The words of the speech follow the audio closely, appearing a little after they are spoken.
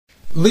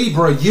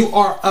Libra, you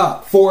are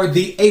up for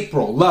the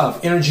April Love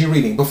Energy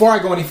Reading. Before I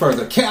go any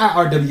further,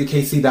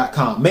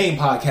 KIRWKC.com, main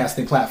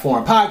podcasting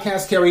platform.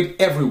 Podcast carried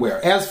everywhere.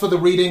 As for the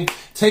reading,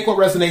 take what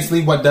resonates,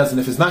 leave what doesn't.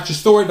 If it's not your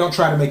story, don't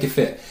try to make it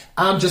fit.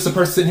 I'm just a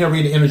person sitting here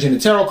reading energy and the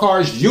tarot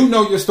cards. You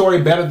know your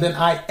story better than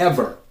I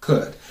ever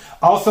could.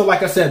 Also,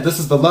 like I said, this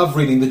is the love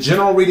reading. The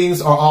general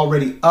readings are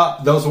already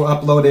up. Those were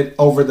uploaded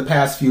over the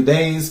past few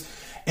days.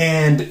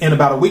 And in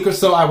about a week or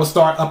so, I will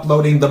start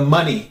uploading the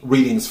money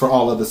readings for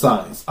all of the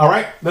signs. All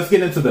right, let's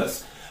get into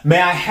this. May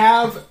I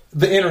have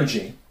the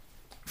energy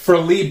for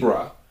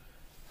Libra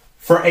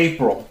for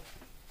April?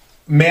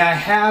 May I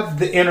have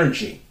the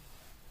energy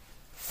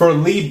for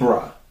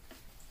Libra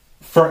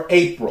for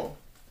April?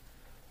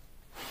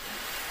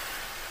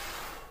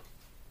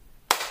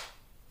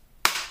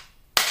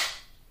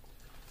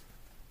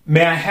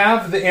 May I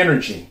have the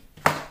energy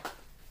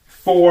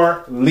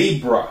for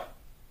Libra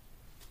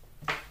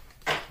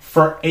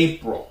for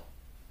April?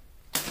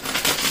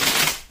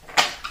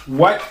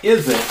 What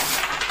is it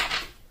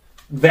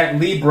that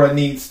Libra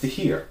needs to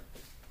hear?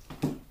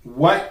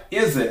 What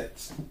is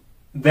it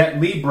that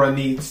Libra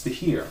needs to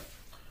hear?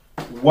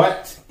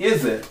 What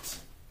is it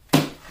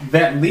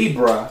that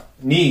Libra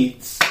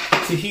needs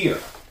to hear?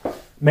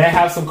 May I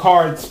have some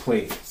cards,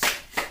 please?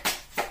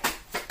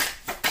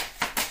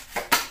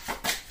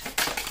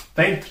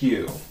 Thank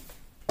you.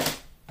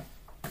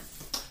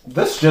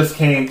 This just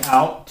came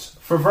out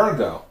for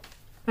Virgo.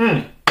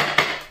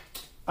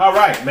 All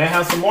right, may I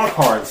have some more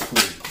cards,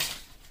 please?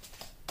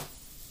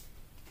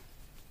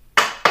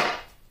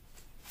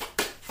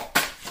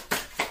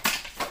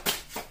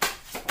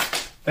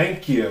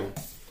 Thank you.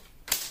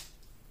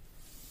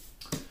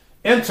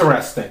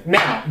 Interesting.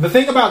 Now, the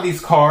thing about these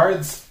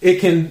cards, it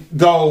can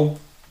go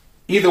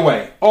either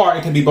way, or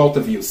it can be both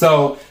of you.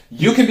 So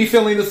you can be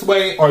feeling this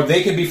way, or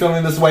they can be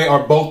feeling this way,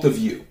 or both of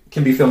you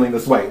can be feeling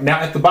this way. Now,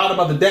 at the bottom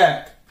of the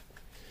deck,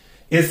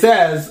 it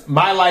says,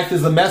 my life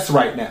is a mess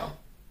right now.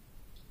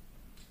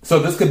 So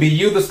this could be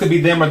you, this could be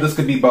them, or this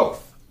could be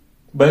both.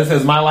 But it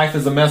says, my life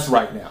is a mess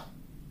right now.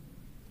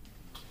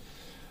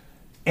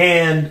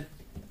 And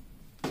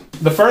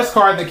the first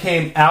card that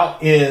came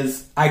out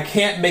is, I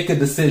can't make a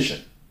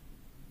decision.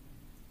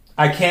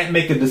 I can't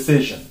make a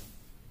decision.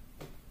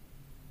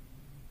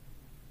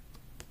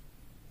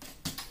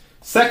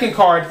 Second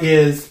card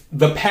is,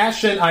 the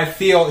passion I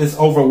feel is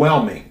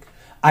overwhelming.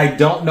 I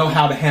don't know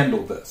how to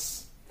handle this.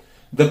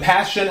 The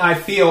passion I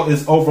feel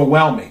is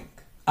overwhelming.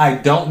 I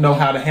don't know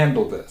how to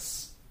handle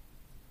this.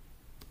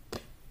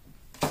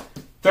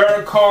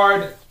 Third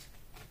card,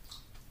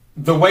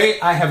 the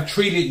way I have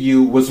treated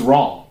you was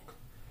wrong.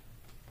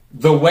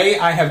 The way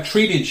I have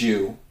treated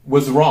you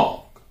was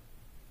wrong.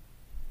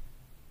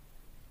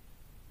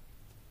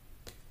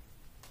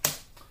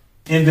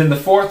 And then the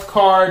fourth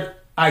card,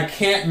 I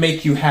can't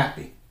make you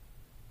happy.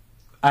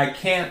 I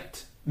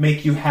can't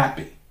make you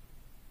happy.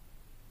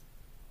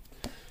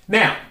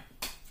 Now,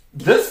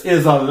 this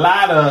is a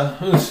lot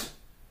of...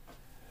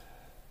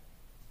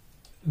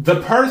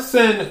 The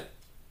person...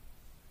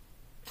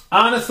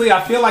 Honestly,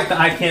 I feel like the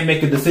I can't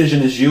make a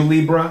decision is you,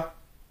 Libra.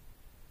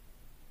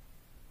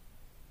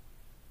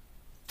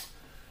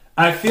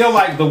 I feel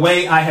like the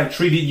way I have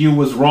treated you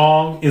was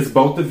wrong is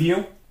both of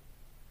you.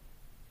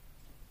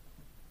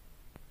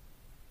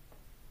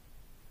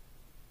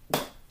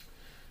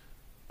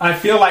 I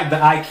feel like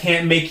the I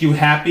can't make you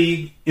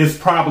happy is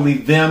probably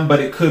them, but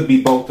it could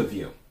be both of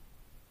you.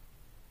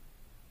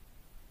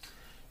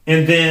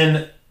 And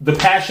then the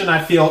passion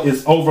I feel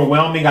is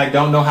overwhelming. I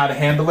don't know how to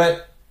handle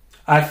it.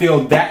 I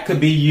feel that could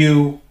be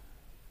you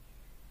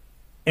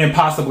and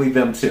possibly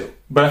them too.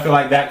 But I feel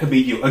like that could be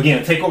you.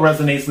 Again, take what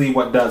resonates, leave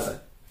what doesn't.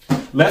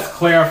 Let's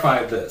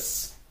clarify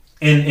this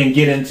and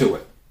get into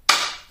it.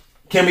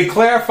 Can we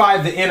clarify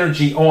the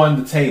energy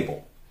on the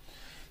table?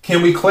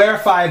 Can we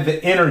clarify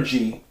the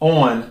energy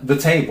on the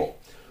table?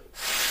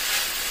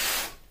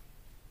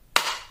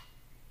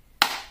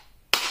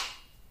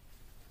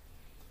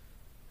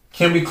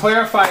 Can we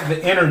clarify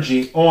the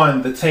energy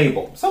on the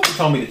table? Someone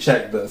told me to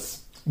check this.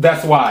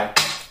 That's why.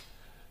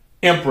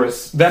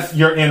 Empress, that's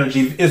your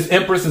energy.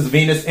 Empress is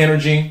Venus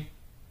energy.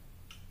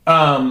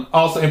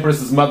 Also,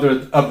 Empress is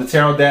mother of the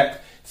tarot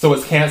deck. So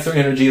it's Cancer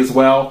energy as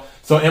well.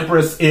 So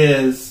Empress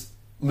is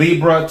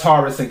Libra,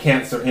 Taurus, and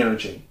Cancer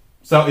energy.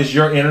 So it's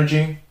your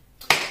energy.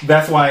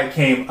 That's why it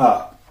came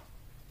up.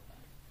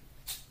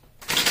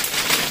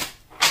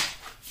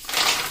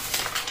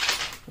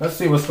 Let's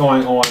see what's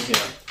going on here.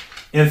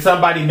 And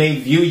somebody may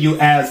view you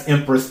as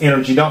Empress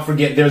energy. Don't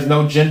forget, there's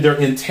no gender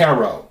in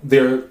tarot.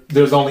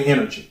 There's only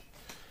energy.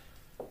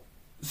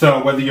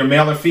 So whether you're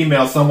male or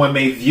female, someone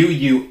may view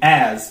you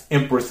as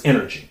Empress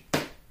energy.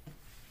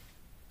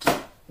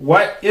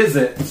 What is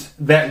it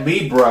that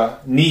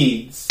Libra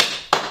needs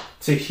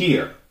to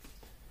hear?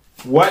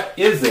 What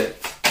is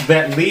it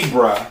that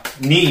Libra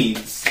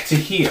needs to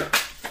hear?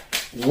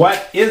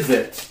 What is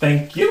it,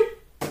 thank you,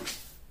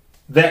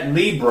 that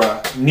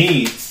Libra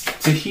needs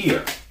to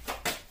hear?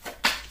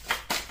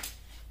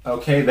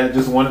 Okay, that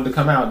just wanted to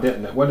come out,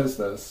 didn't it? What is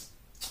this?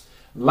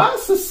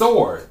 Lots of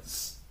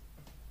swords.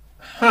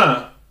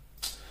 Huh.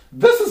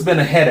 has been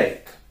a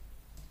headache.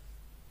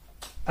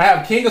 I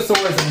have King of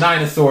Swords and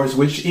Nine of Swords,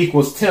 which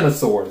equals Ten of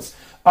Swords.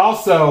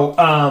 Also,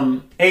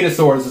 Eight of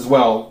Swords as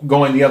well,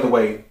 going the other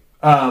way.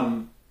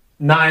 9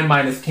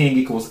 minus King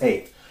equals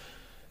 8.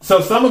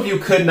 So some of you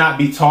could not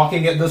be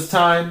talking at this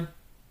time.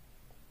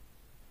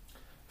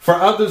 For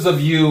others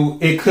of you,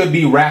 it could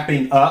be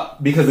wrapping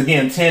up because,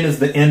 again, 10 is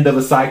the end of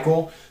a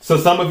cycle. So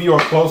some of you are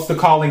close to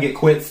calling it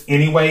quits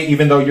anyway,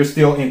 even though you're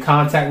still in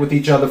contact with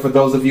each other. For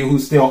those of you who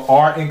still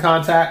are in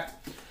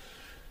contact,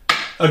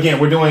 again,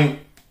 we're doing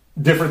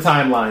different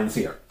timelines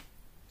here.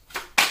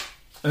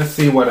 Let's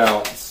see what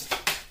else.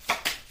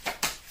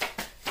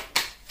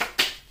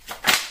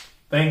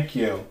 Thank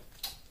you.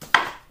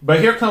 But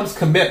here comes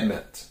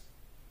commitment.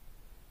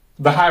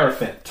 The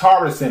Hierophant,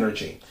 Taurus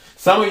energy.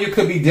 Some of you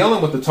could be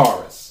dealing with the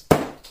Taurus.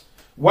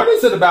 What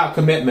is it about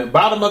commitment?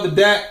 Bottom of the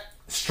deck,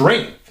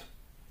 strength.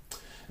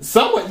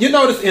 You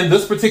notice in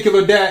this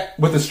particular deck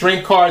with the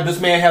strength card, this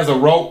man has a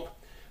rope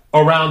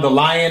around the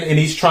lion and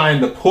he's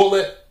trying to pull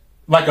it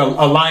like a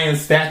lion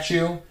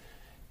statue.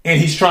 And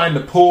he's trying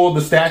to pull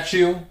the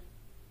statue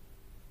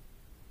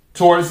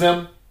towards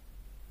him.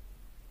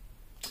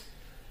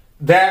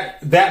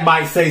 That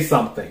might say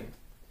something.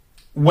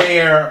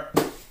 Where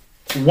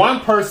one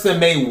person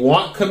may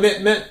want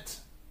commitment,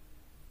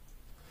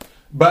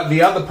 but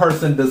the other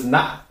person does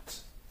not.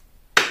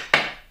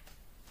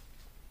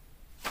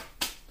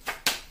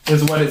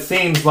 Is what it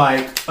seems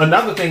like.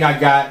 Another thing I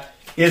got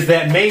is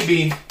that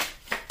maybe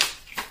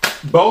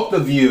both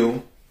of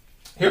you,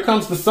 here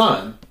comes the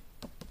sun.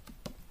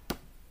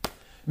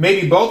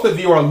 Maybe both of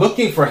you are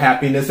looking for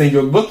happiness and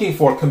you're looking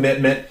for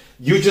commitment.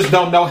 You just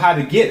don't know how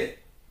to get it.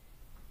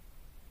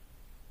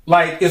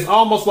 Like, it's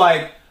almost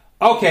like,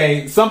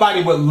 okay,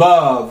 somebody would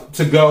love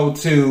to go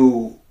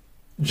to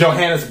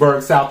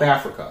Johannesburg, South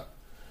Africa.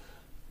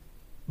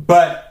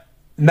 But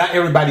not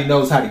everybody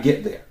knows how to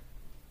get there.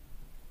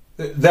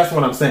 That's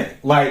what I'm saying.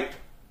 Like,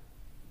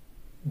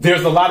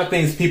 there's a lot of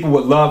things people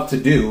would love to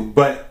do,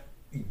 but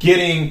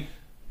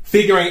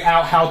figuring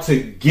out how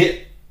to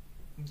get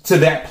to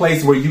that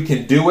place where you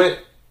can do it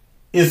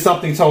is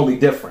something totally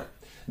different.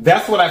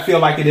 That's what I feel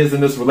like it is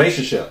in this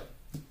relationship.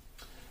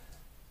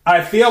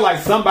 I feel like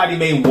somebody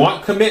may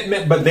want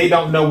commitment, but they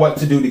don't know what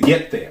to do to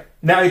get there.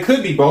 Now, it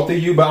could be both of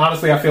you, but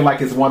honestly, I feel like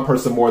it's one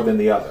person more than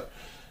the other.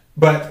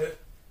 But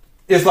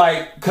it's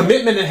like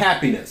commitment and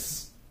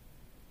happiness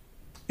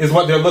is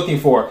what they're looking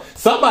for.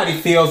 Somebody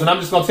feels, and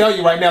I'm just going to tell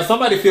you right now,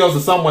 somebody feels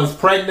that someone's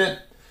pregnant,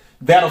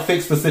 that'll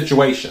fix the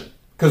situation.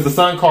 Because the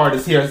Sun card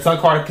is here. The Sun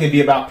card can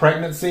be about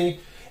pregnancy.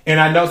 And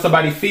I know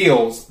somebody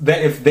feels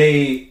that if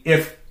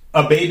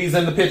a baby's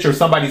in the picture,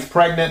 somebody's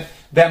pregnant,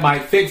 that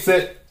might fix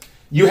it.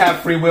 You have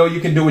free will. You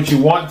can do what you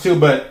want to.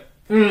 But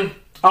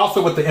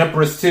also with the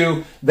Empress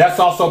too, that's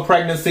also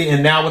pregnancy.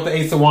 And now with the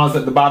Ace of Wands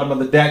at the bottom of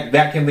the deck,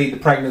 that can lead to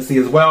pregnancy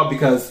as well.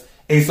 Because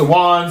Ace of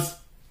Wands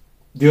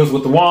deals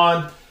with the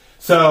wand.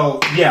 So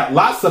yeah,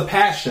 lots of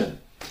passion.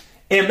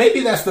 And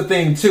maybe that's the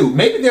thing too.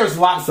 Maybe there's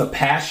lots of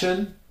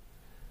passion,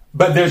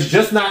 but there's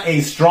just not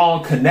a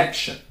strong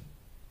connection.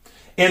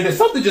 And there's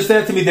something just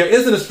said to me, there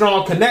isn't a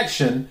strong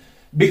connection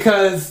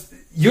because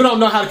you don't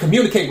know how to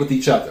communicate with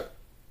each other.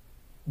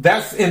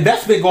 That's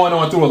been going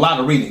on through a lot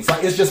of readings.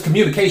 Like, it's just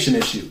communication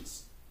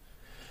issues.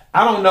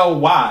 I don't know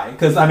why,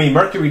 because I mean,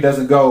 Mercury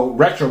doesn't go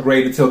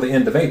retrograde until the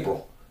end of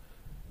April.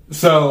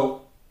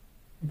 So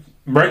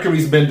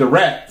Mercury's been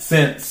direct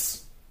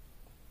since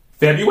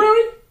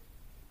February,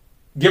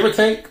 give or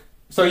take.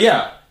 So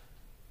yeah,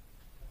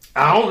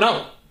 I don't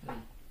know.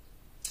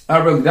 I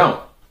really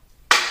don't.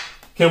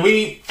 Can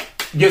we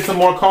get some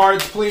more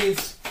cards,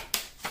 please?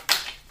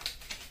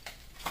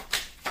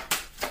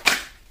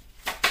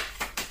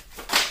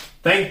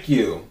 Thank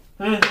you.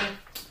 Mm-hmm.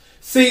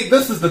 See,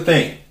 this is the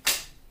thing.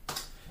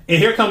 And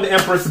here come the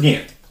Empress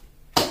again.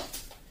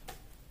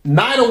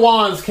 Knight of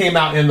Wands came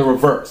out in the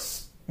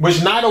reverse,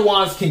 which Knight of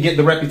Wands can get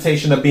the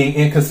reputation of being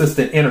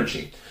inconsistent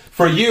energy.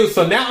 For you,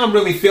 so now I'm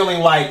really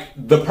feeling like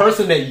the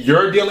person that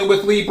you're dealing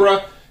with,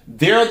 Libra,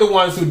 they're the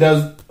ones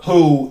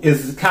who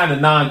is kind of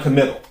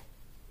non-committal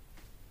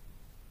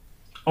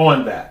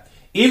on that.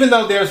 Even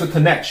though there's a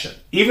connection,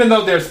 even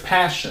though there's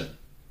passion.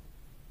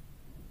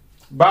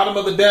 Bottom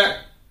of the deck,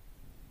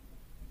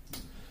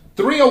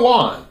 Three of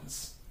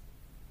Wands.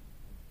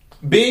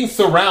 Being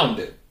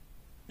surrounded.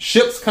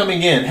 Ships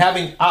coming in,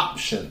 having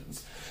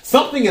options.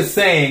 Something is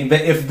saying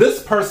that if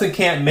this person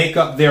can't make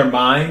up their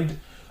mind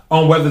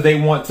on whether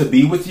they want to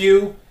be with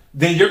you,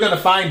 then you're going to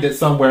find it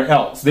somewhere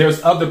else.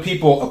 There's other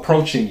people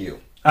approaching you.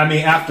 I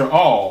mean, after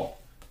all,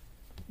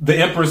 the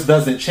Empress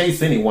doesn't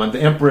chase anyone.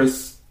 The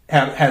Empress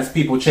has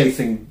people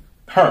chasing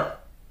her.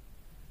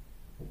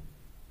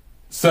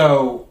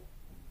 So,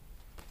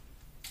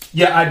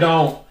 yeah,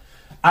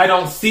 I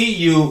don't see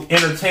you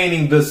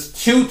entertaining this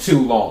too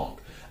long.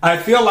 I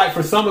feel like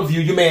for some of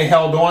you, you may have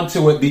held on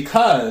to it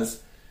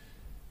because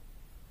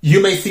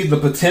you may see the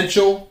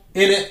potential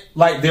in it.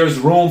 Like there's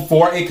room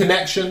for a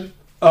connection,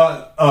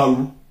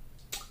 a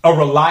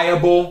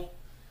reliable,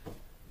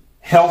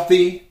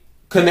 healthy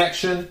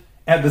connection.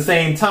 At the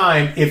same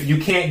time, if you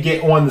can't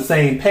get on the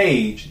same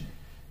page,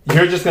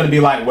 you're just going to be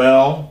like,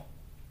 well,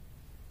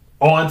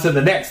 on to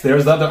the next.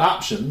 There's other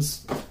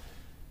options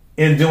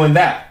in doing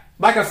that.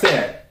 Like I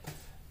said,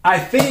 I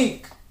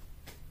think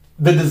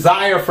the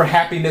desire for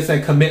happiness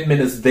and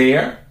commitment is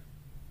there.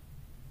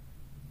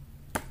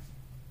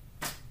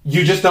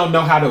 You just don't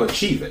know how to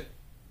achieve it.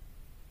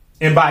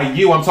 And by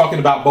you, I'm talking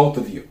about both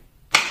of you.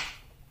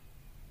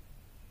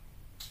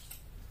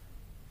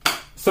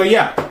 So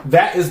yeah,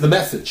 that is the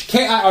message.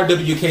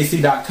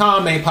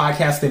 KIRWKC.com, main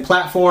podcasting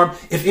platform.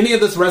 If any of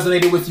this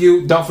resonated with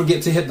you, don't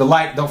forget to hit the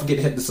like. Don't forget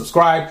to hit the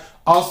subscribe.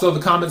 Also, the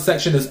comment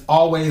section is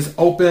always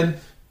open.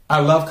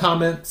 I love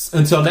comments.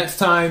 Until next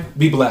time,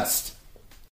 be blessed.